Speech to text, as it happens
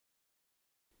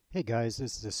Hey guys,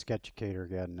 this is the Sketchucator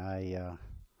again. I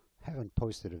haven't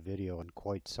posted a video in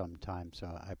quite some time, so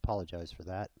I apologize for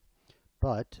that.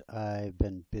 But I've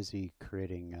been busy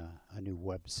creating a new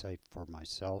website for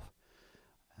myself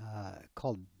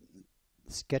called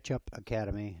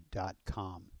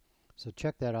SketchUpAcademy.com. So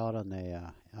check that out on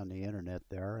the internet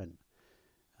there, and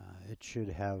it should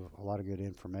have a lot of good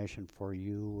information for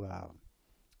you.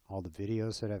 All the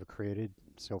videos that I've created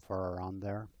so far are on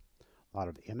there. A lot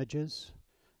of images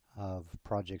of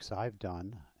projects I've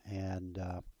done, and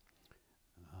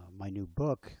my new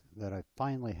book that I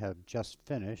finally have just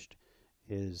finished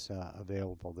is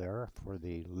available there for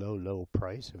the low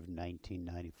price of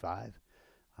 $19.95.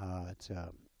 It's an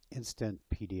instant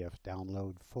PDF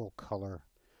download, full color.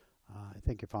 I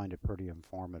think you find it pretty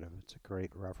informative. It's a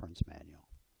great reference manual.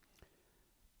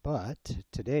 But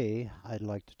today I'd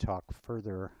like to talk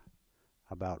further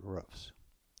about roofs.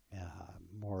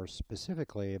 More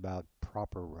specifically about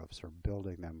proper roofs, or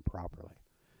building them properly.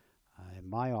 In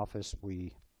my office,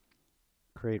 we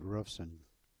create roofs and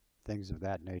things of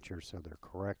that nature so they're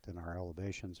correct and our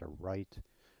elevations are right.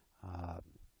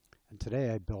 And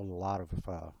today I build a lot of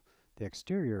the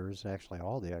exteriors, actually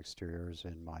all the exteriors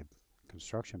in my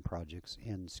construction projects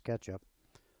in SketchUp.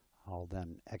 I'll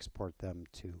then export them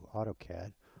to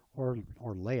AutoCAD or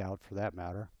Layout for that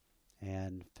matter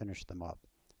and finish them up.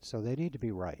 So they need to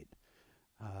be right.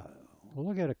 We'll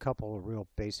look at a couple of real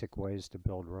basic ways to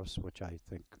build roofs, which I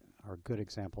think are good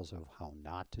examples of how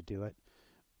not to do it,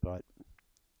 but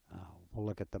we'll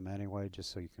look at them anyway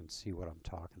just so you can see what I'm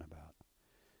talking about.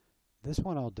 This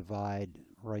one I'll divide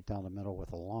right down the middle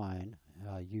with a line,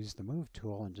 use the move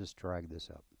tool and just drag this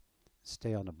up.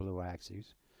 Stay on the blue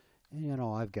axis. And you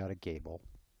know, I've got a gable,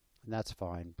 and that's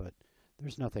fine, but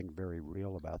there's nothing very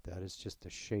real about that. It's just a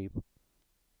shape,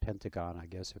 pentagon I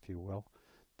guess if you will,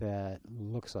 that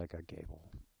looks like a gable.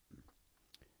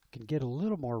 Can get a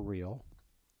little more real.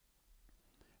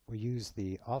 We use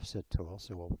the offset tool,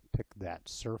 so we'll pick that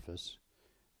surface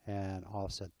and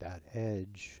offset that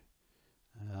edge.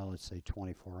 Let's say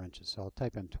 24 inches. So I'll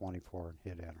type in 24 and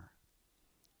hit enter.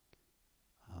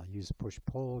 I'll use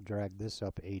push-pull, drag this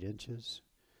up 8 inches.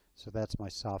 So that's my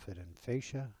soffit and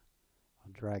fascia.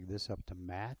 I'll drag this up to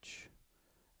match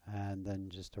and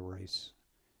then just erase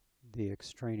the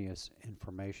extraneous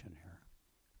information here.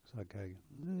 So I go a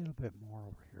little bit more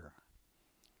over here.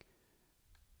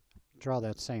 Draw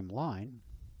that same line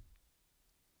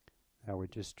that we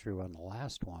just drew on the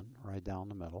last one, right down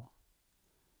the middle.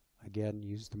 Again,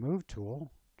 use the move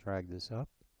tool, drag this up.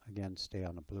 Again, stay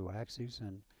on the blue axis,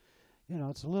 and you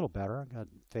know, it's a little better. I've got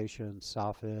fascia and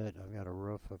soffit, I've got a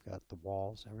roof, I've got the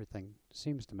walls, everything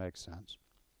seems to make sense.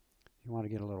 If you want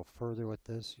to get a little further with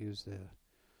this, use the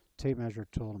tape measure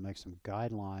tool to make some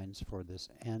guidelines for this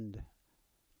end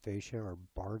fascia, or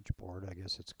barge board I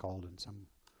guess it's called in some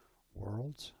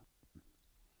worlds,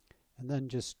 and then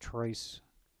just trace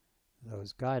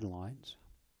those guidelines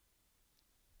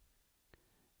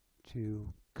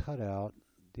to cut out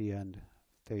the end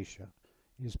fascia.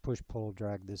 Use push pull,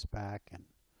 drag this back and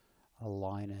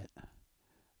align it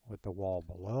with the wall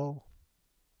below,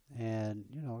 and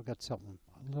you know, I've got something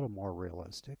a little more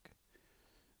realistic.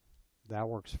 That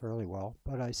works fairly well,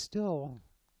 but I still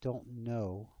don't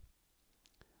know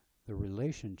the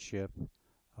relationship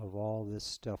of all this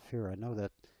stuff here. I know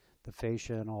that the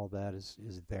fascia and all that is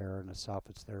there, and the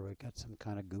soffit's there. We've got some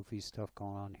kind of goofy stuff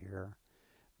going on here,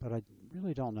 but I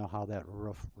really don't know how that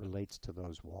roof relates to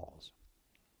those walls.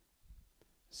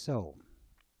 So,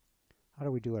 how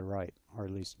do we do it right, or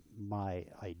at least my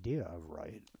idea of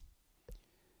right?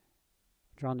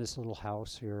 I've drawn this little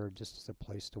house here just as a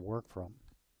place to work from.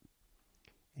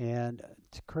 And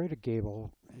to create a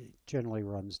gable, it generally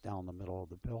runs down the middle of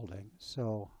the building.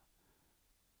 So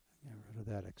get rid of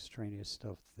that extraneous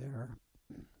stuff there.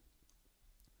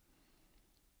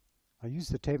 I'll use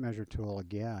the tape measure tool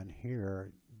again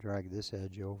here, drag this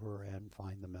edge over and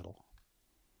find the middle.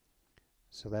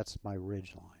 So that's my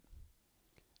ridge line.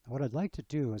 Now what I'd like to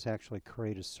do is actually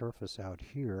create a surface out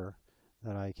here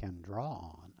that I can draw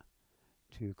on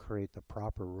to create the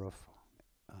proper roof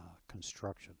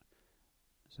construction.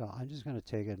 So I'm just going to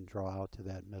take it and draw out to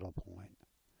that middle point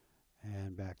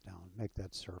and back down, make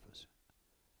that surface.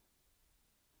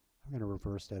 I'm going to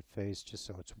reverse that face just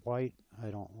so it's white. I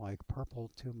don't like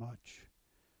purple too much.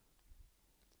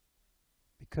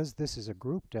 Because this is a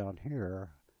group down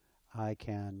here, I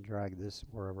can drag this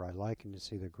wherever I like, and you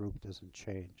see the group doesn't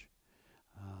change.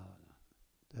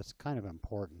 That's kind of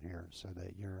important here so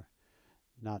that you're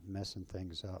not messing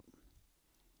things up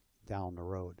down the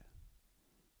road.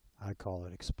 I call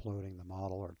it exploding the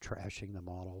model or trashing the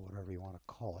model, whatever you want to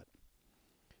call it.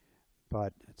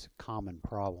 but it's a common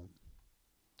problem.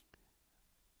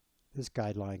 This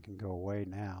guideline can go away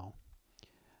now.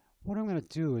 What I'm going to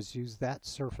do is use that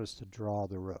surface to draw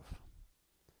the roof.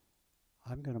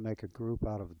 I'm going to make a group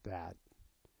out of that,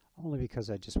 only because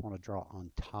I just want to draw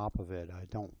on top of it. I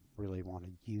don't really want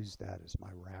to use that as my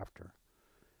rafter.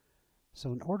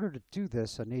 So in order to do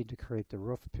this, I need to create the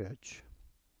roof pitch.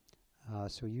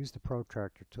 So use the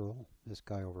Protractor Tool, this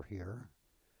guy over here,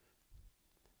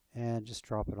 and just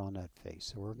drop it on that face.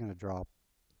 So we're going to draw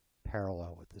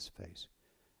parallel with this face.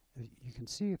 You can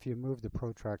see if you move the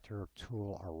Protractor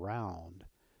Tool around,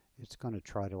 it's going to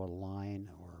try to align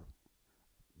or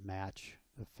match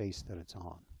the face that it's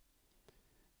on.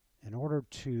 In order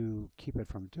to keep it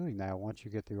from doing that, once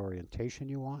you get the orientation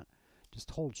you want, just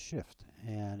hold Shift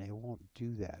and it won't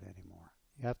do that anymore.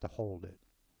 You have to hold it.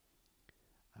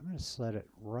 I'm going to set it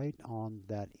right on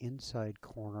that inside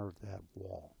corner of that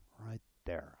wall, right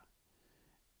there.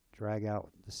 Drag out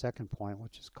the second point,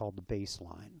 which is called the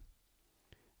baseline,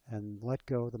 and let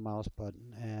go of the mouse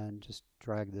button and just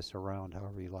drag this around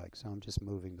however you like. So I'm just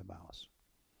moving the mouse.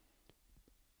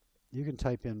 You can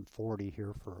type in 40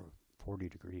 here for a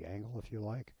 40-degree angle if you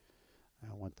like.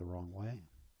 I went the wrong way.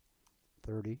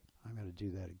 30. I'm going to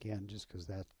do that again just because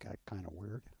that got kind of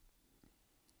weird.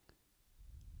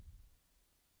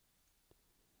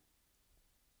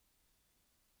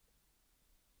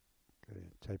 Okay,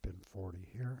 type in 40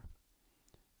 here.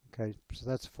 Okay, so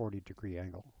that's a 40-degree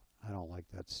angle. I don't like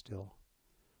that still.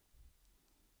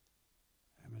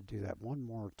 I'm going to do that one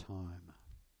more time.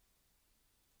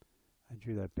 I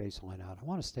drew that baseline out. I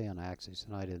want to stay on axis,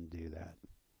 and I didn't do that.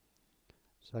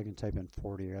 So I can type in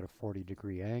 40. I got a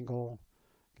 40-degree angle.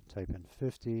 I can type in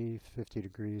 50, 50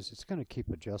 degrees. It's going to keep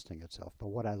adjusting itself. But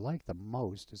what I like the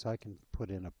most is I can put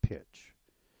in a pitch.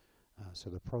 So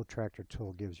the Protractor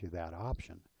Tool gives you that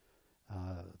option.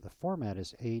 The format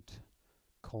is 8:12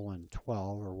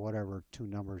 or whatever two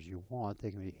numbers you want.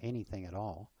 They can be anything at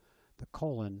all. The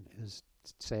colon is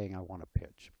saying I want a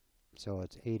pitch. So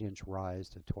it's 8-inch rise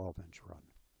to 12-inch run.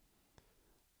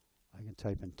 I can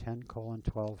type in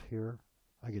 10:12 here.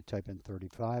 I could type in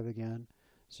 35 again.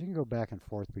 So you can go back and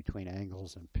forth between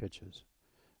angles and pitches.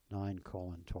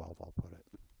 9:12 I'll put it.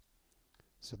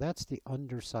 So that's the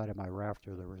underside of my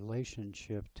rafter. The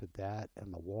relationship to that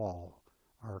and the wall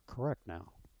are correct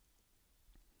now.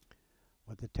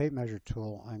 With the tape measure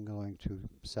tool, I'm going to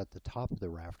set the top of the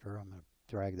rafter. I'm going to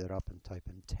drag that up and type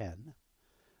in 10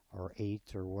 or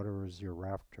 8 or whatever is your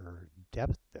rafter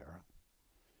depth there.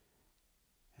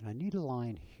 And I need a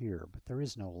line here, but there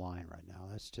is no line right now.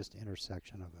 That's just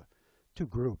intersection of two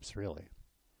groups, really.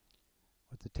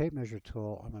 With the tape measure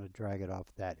tool, I'm going to drag it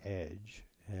off that edge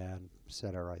and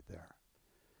set it right there.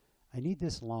 I need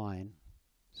this line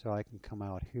so I can come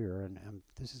out here, and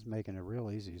this is making it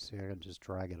real easy. See, I can just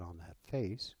drag it on that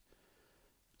face,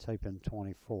 type in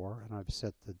 24, and I've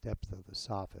set the depth of the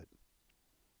soffit.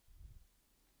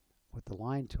 With the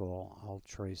line tool, I'll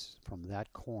trace from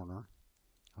that corner.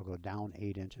 I'll go down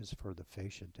 8 inches for the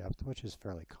fascia depth, which is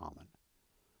fairly common,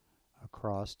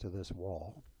 across to this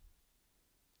wall,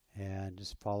 and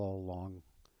just follow along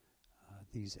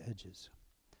these edges.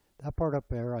 That part up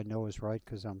there I know is right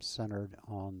because I'm centered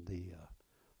on the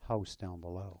house down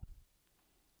below.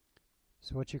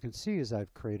 So what you can see is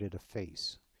I've created a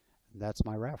face. And that's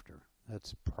my rafter.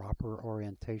 That's proper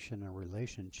orientation and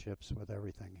relationships with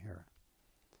everything here.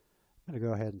 I'm going to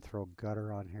go ahead and throw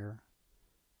gutter on here.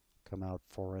 Come out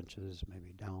 4 inches,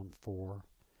 maybe down 4.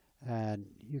 And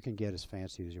you can get as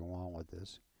fancy as you want with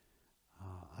this.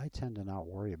 I tend to not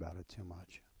worry about it too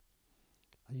much.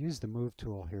 I use the move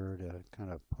tool here to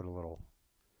kind of put a little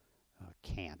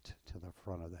cant to the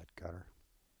front of that gutter,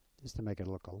 just to make it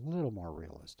look a little more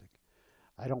realistic.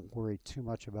 I don't worry too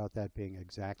much about that being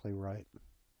exactly right.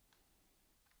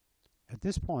 At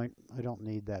this point, I don't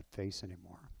need that face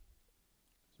anymore.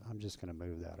 So I'm just going to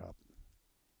move that up.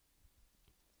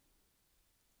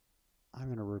 I'm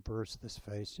going to reverse this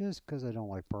face just because I don't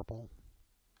like purple.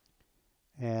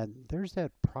 And there's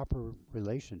that proper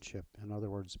relationship. In other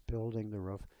words, building the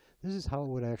roof. This is how it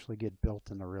would actually get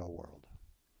built in the real world.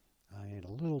 I mean,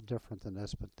 a little different than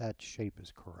this, but that shape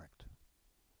is correct.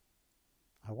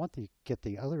 I want to get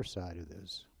the other side of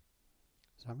this.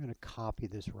 So I'm going to copy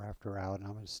this rafter out, and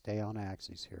I'm going to stay on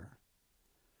axis here.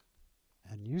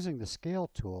 And using the scale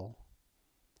tool,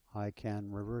 I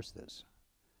can reverse this.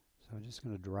 So I'm just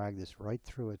going to drag this right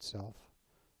through itself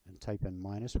and type in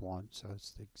 -1, so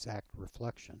it's the exact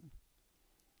reflection.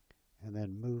 And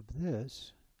then move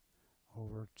this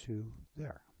over to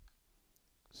there.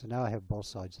 So now I have both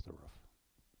sides of the roof.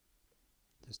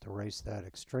 Just erase that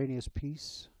extraneous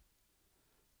piece.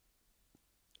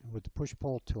 With the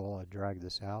push-pull tool, I drag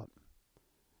this out.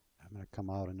 I'm going to come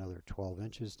out another 12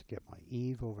 inches to get my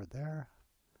eave over there.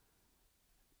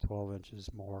 12 inches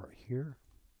more here.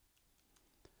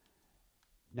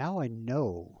 Now I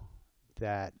know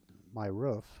that my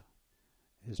roof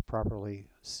is properly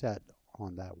set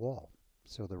on that wall.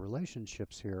 So the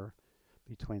relationships here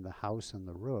between the house and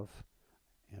the roof,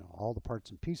 all the parts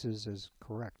and pieces is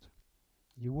correct.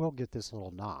 You will get this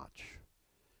little notch,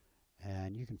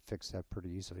 and you can fix that pretty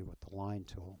easily with the line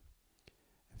tool.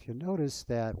 If you notice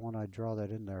that when I draw that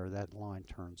in there, that line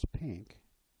turns pink,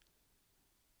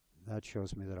 that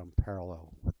shows me that I'm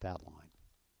parallel with that line.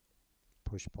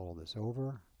 Push-pull this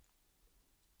over,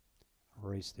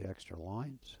 erase the extra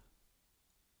lines,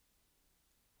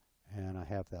 and I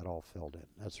have that all filled in.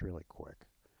 That's really quick.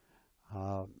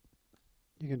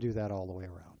 You can do that all the way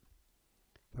around.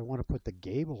 If I want to put the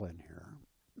gable in here,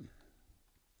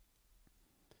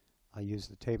 I use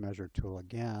the tape measure tool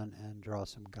again and draw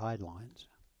some guidelines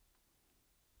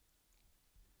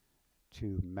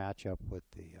to match up with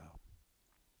the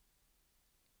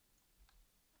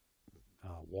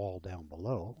wall down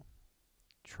below.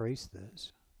 Trace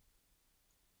this,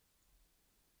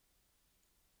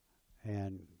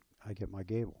 and I get my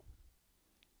gable.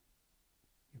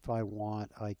 If I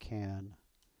want, I can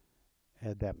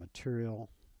add that material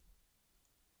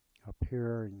up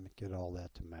here and get all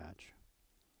that to match.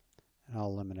 And I'll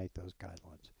eliminate those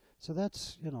guidelines. So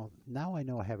that's, now I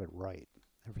know I have it right.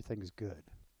 Everything's good.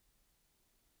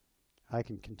 I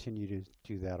can continue to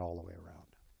do that all the way around.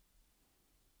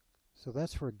 So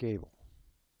that's for a gable.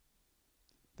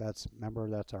 Remember,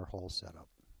 that's our whole setup.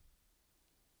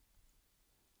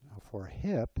 Now for a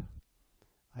hip,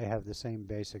 I have the same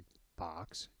basic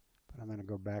box, but I'm going to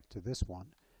go back to this one.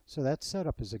 So that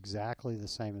setup is exactly the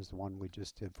same as the one we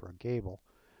just did for a gable,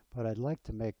 but I'd like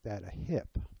to make that a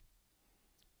hip.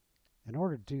 In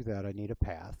order to do that, I need a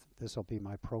path. This will be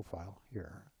my profile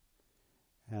here.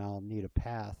 And I'll need a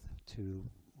path to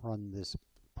run this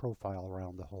profile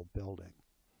around the whole building.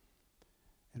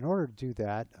 In order to do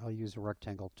that, I'll use a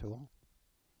rectangle tool.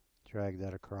 Drag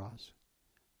that across.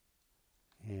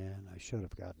 And I should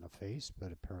have gotten a face,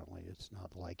 but apparently it's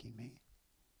not liking me.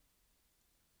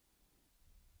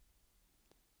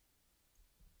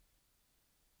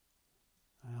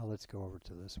 Now let's go over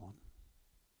to this one.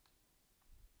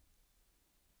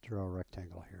 Draw a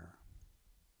rectangle here.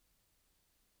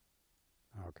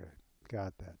 Okay,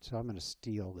 got that. So I'm going to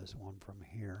steal this one from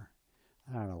here.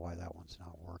 I don't know why that one's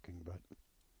not working, but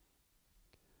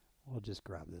we'll just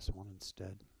grab this one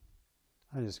instead.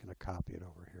 I'm just going to copy it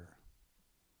over here.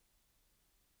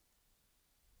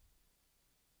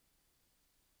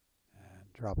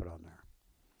 And drop it on there.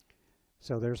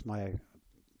 So there's my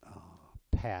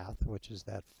path, which is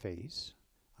that face.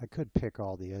 I could pick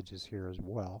all the edges here as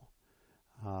well.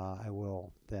 I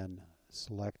will then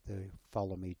select the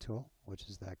Follow Me tool, which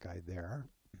is that guy there,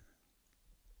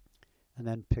 and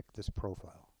then pick this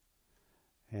profile.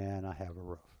 And I have a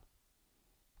roof.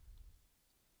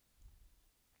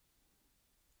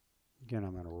 Again,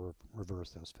 I'm going to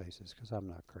reverse those faces because I'm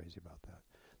not crazy about that.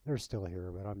 They're still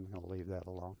here, but I'm going to leave that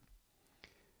alone.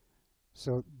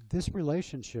 So this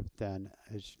relationship then,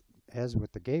 as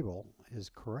with the gable,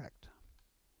 is correct.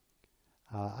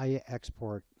 I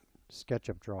export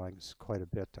SketchUp drawings quite a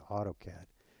bit to AutoCAD.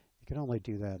 You can only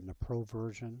do that in the Pro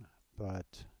version,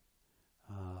 but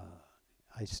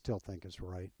I still think it's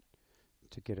right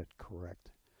to get it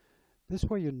correct. This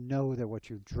way you know that what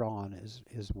you've drawn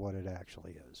is what it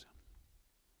actually is.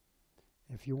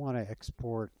 If you want to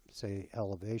export, say,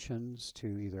 elevations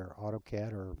to either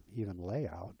AutoCAD or even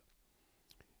layout,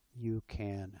 you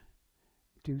can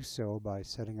do so by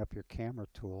setting up your camera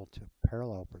tool to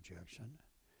parallel projection.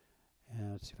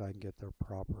 And let's see if I can get the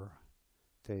proper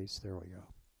face. There we go.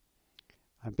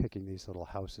 I'm picking these little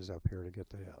houses up here to get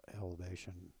the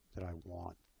elevation that I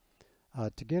want.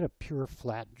 To get a pure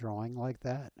flat drawing like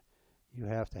that, you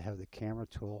have to have the camera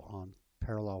tool on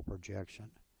parallel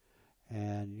projection.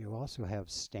 And you also have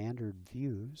standard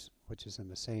views, which is in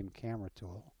the same camera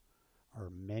tool or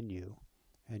menu.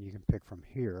 And you can pick from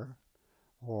here,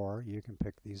 or you can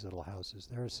pick these little houses.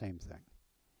 They're the same thing.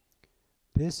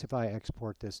 This, if I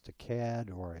export this to CAD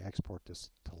or I export this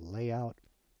to layout,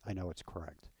 I know it's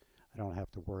correct. I don't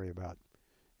have to worry about,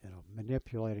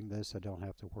 manipulating this. I don't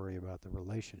have to worry about the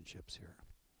relationships here.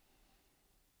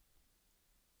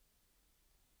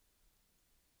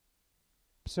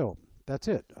 So that's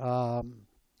it.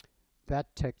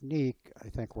 That technique, I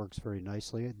think, works very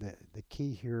nicely. The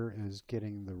key here is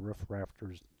getting the roof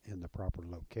rafters in the proper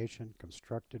location,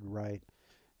 constructed right,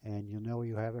 and you know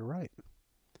you have it right.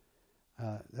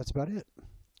 That's about it.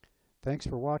 Thanks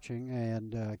for watching,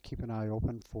 and keep an eye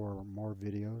open for more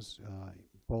videos,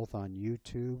 both on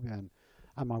YouTube and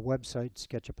on my website,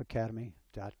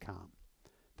 SketchUpAcademy.com.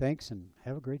 Thanks, and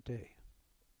have a great day.